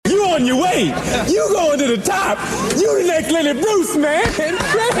on your way. You going to the top. You the next Lenny Bruce, man.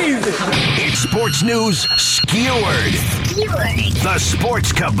 Crazy. It's sports news skewered. The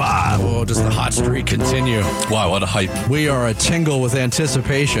Sports Kabob. Oh, does the hot streak continue? Wow, what a hype. We are a tingle with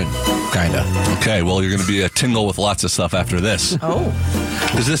anticipation. Kinda. Okay, well, you're going to be a tingle with lots of stuff after this. Oh.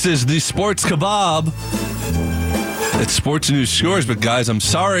 Because this is the Sports Kabob. It's sports news scores, but guys, I'm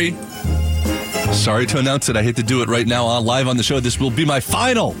sorry. Sorry to announce it. I hate to do it right now live on the show. This will be my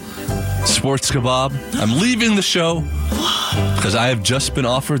final Sports Kabob. I'm leaving the show because I have just been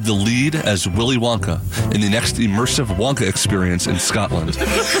offered the lead as Willy Wonka in the next immersive Wonka Experience in Scotland.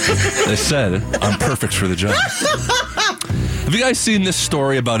 They said I'm perfect for the job. Have you guys seen this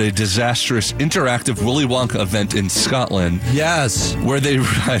story about a disastrous interactive Willy Wonka event in Scotland? Yes. Where they...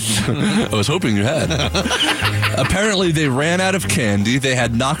 I was hoping you had. Apparently, they ran out of candy. They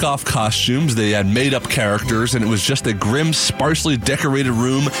had knockoff costumes. They had made-up characters, and it was just a grim, sparsely decorated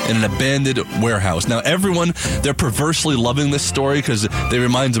room in an abandoned warehouse. Now, everyone, they're perversely loving this story because they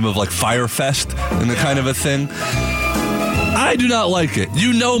remind them of, like, Fyre Fest and the kind of a thing. I do not like it.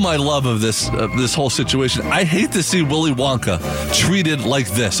 You know my love of this whole situation. I hate to see Willy Wonka treated like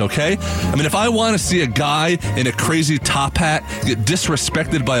this, okay? I mean, if I want to see a guy in a crazy top hat get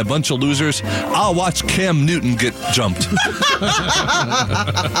disrespected by a bunch of losers, I'll watch Cam Newton get jumped.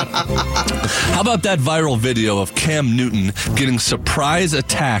 How about that viral video of Cam Newton getting surprise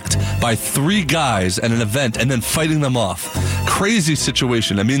attacked by 3 guys at an event and then fighting them off? Crazy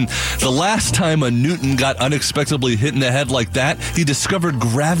situation. I mean, the last time a Newton got unexpectedly hit in the head like that, he discovered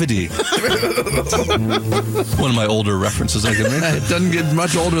gravity. One of my older references I can make. It doesn't get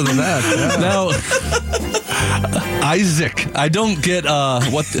much older than that. Yeah. Now, Isaac, I don't get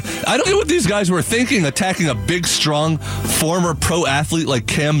what these guys were thinking attacking a big, strong, former pro athlete like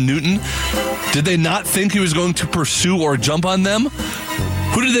Cam Newton. Did they not think he was going to pursue or jump on them?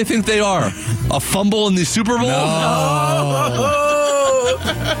 Who do they think they are? A fumble in the Super Bowl? No.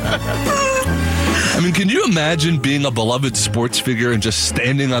 I mean, can you imagine being a beloved sports figure and just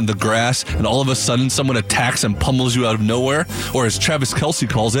standing on the grass and all of a sudden someone attacks and pummels you out of nowhere? Or as Travis Kelce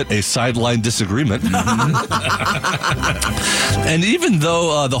calls it, a sideline disagreement. And even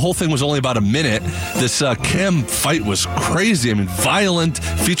though the whole thing was only about a minute, this Cam fight was crazy. I mean, violent,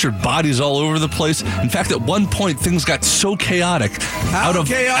 featured bodies all over the place. In fact, at one point, things got so chaotic, out of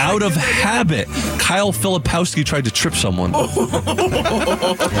habit. Kyle Filipowski tried to trip someone.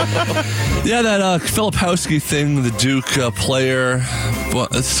 Yeah, that Filipowski thing, the Duke player. Well,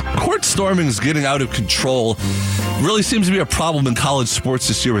 court storming is getting out of control. Really seems to be a problem in college sports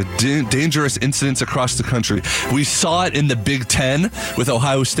this year with dangerous incidents across the country. We saw it in the Big Ten with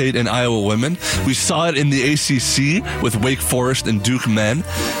Ohio State and Iowa women. We saw it in the ACC with Wake Forest and Duke men.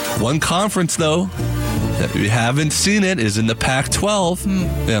 One conference, though, that we haven't seen it is in the Pac-12.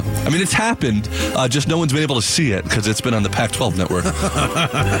 Yeah, I mean, it's happened. Just no one's been able to see it because it's been on the Pac-12 network.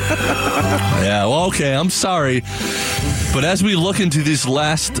 Yeah, well, okay, I'm sorry. But as we look into these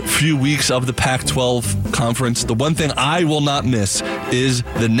last few weeks of the Pac-12 conference, the one thing I will not miss is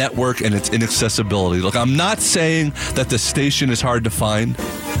the network and its inaccessibility. Look, I'm not saying that the station is hard to find,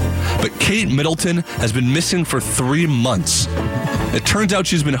 but Kate Middleton has been missing for 3 months. It turns out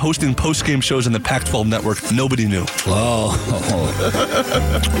she's been hosting post-game shows on the Pac-12 network. Nobody knew. Oh.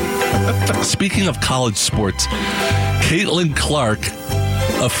 Speaking of college sports, Caitlin Clark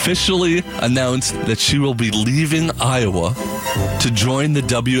officially announced that she will be leaving Iowa to join the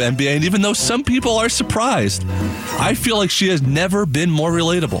WNBA. And even though some people are surprised, I feel like she has never been more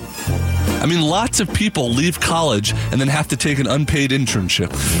relatable. I mean, lots of people leave college and then have to take an unpaid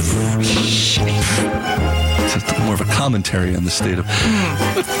internship. It's more of a commentary on the state of...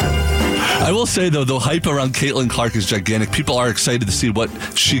 I will say, though, the hype around Caitlin Clark is gigantic. People are excited to see what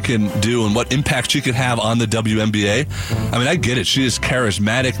she can do and what impact she can have on the WNBA. I mean, I get it. She is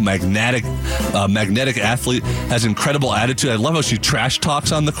charismatic, magnetic athlete, has incredible attitude. I love how she trash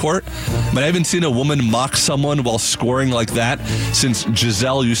talks on the court. But I haven't seen a woman mock someone while scoring like that since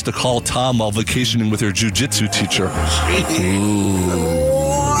Giselle used to call Tom while vacationing with her jiu-jitsu teacher.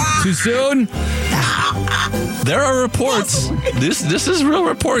 Too soon? There are reports, this is real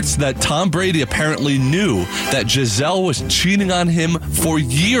reports, that Tom Brady apparently knew that Giselle was cheating on him for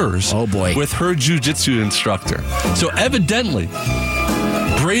years. Oh boy. With her jiu-jitsu instructor. So evidently,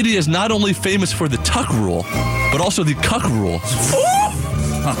 Brady is not only famous for the tuck rule, but also the cuck rule.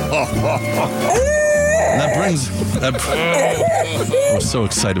 And that brings... I was so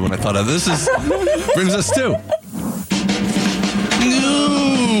excited when I thought of this. Brings us to...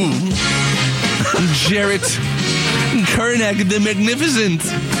 Jarrett Kernack the Magnificent.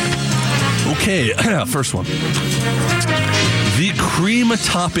 Okay, first one. the cream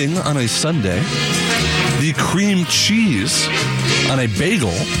topping on a sundae, the cream cheese on a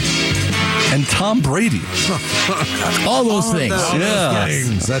bagel, and Tom Brady. All those things. Yeah.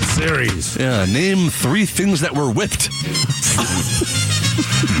 Things. That series. Yeah, name 3 things that were whipped.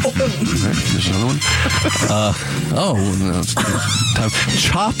 There's another one.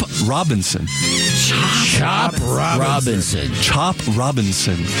 Chop Robinson. Chop Robinson. Chop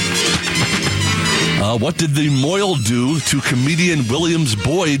Robinson. What did the Moyle do to comedian William's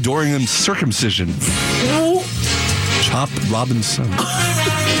boy during his circumcision? Chop Robinson.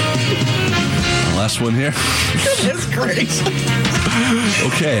 Last one here. That's great.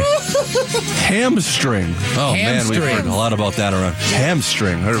 Okay. Hamstring. Oh, man, we've heard a lot about that around.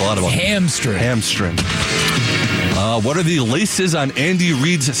 Hamstring. Heard a lot about Hamstring. Hamstring. What are the laces on Andy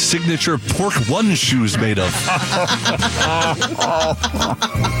Reid's signature Pork One shoes made of?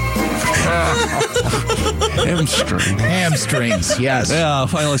 Hamstring. Hamstrings, yes. Yeah,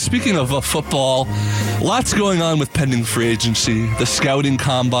 finally. Speaking of football, lots going on with pending free agency, the scouting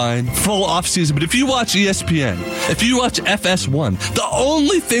combine, full offseason. But if you watch ESPN, if you watch FS1, the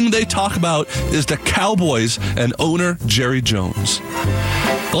only thing they talk about is the Cowboys and owner Jerry Jones.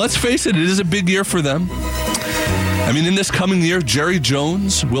 But let's face it is a big year for them. I mean, in this coming year, Jerry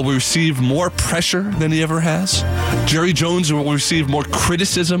Jones will receive more pressure than he ever has. Jerry Jones will receive more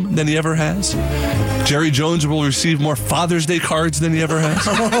criticism than he ever has. Jerry Jones will receive more Father's Day cards than he ever has.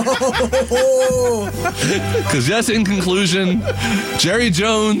 Because yes, in conclusion, Jerry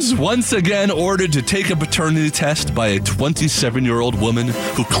Jones once again ordered to take a paternity test by a 27-year-old woman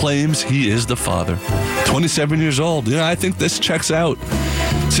who claims he is the father. 27 years old. Yeah, I think this checks out.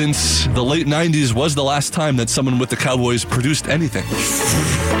 Since the late 90s was the last time that someone with the Cowboys produced anything.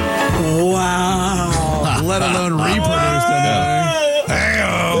 Wow. Let alone reproduced anything.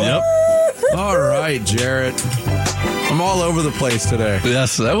 Yep. All right, Jarrett. I'm all over the place today.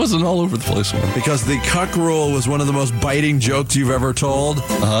 Yes, that wasn't all over the place one. Because the cuck rule was one of the most biting jokes you've ever told.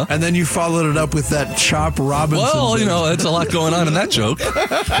 Uh-huh. And then you followed it up with that Chop Robinson. Well, you know, that's a lot going on in that joke.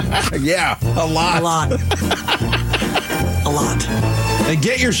 Yeah, a lot. A lot. A lot. And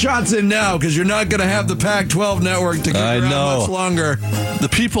get your shots in now, because you're not going to have the Pac-12 network to get around much longer. The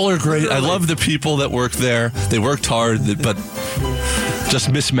people are great. I love the people that work there. They worked hard, but just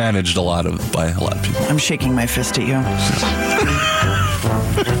mismanaged by a lot of people. I'm shaking my fist at you.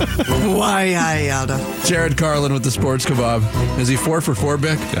 Why, Jarrett Carlen with the Sports Kabob. Is he 4 for 4,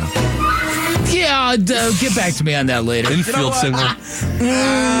 Bick? Yeah. Yeah, get back to me on that later. Infield single.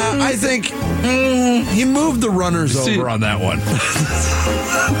 I think he moved the runners over on that one.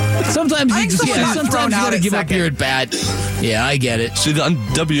 Sometimes you just thrown out gotta at give up second. your at bat. Yeah, I get it. See, the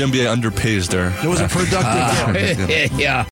WNBA underpays their. It was a productive. Yeah.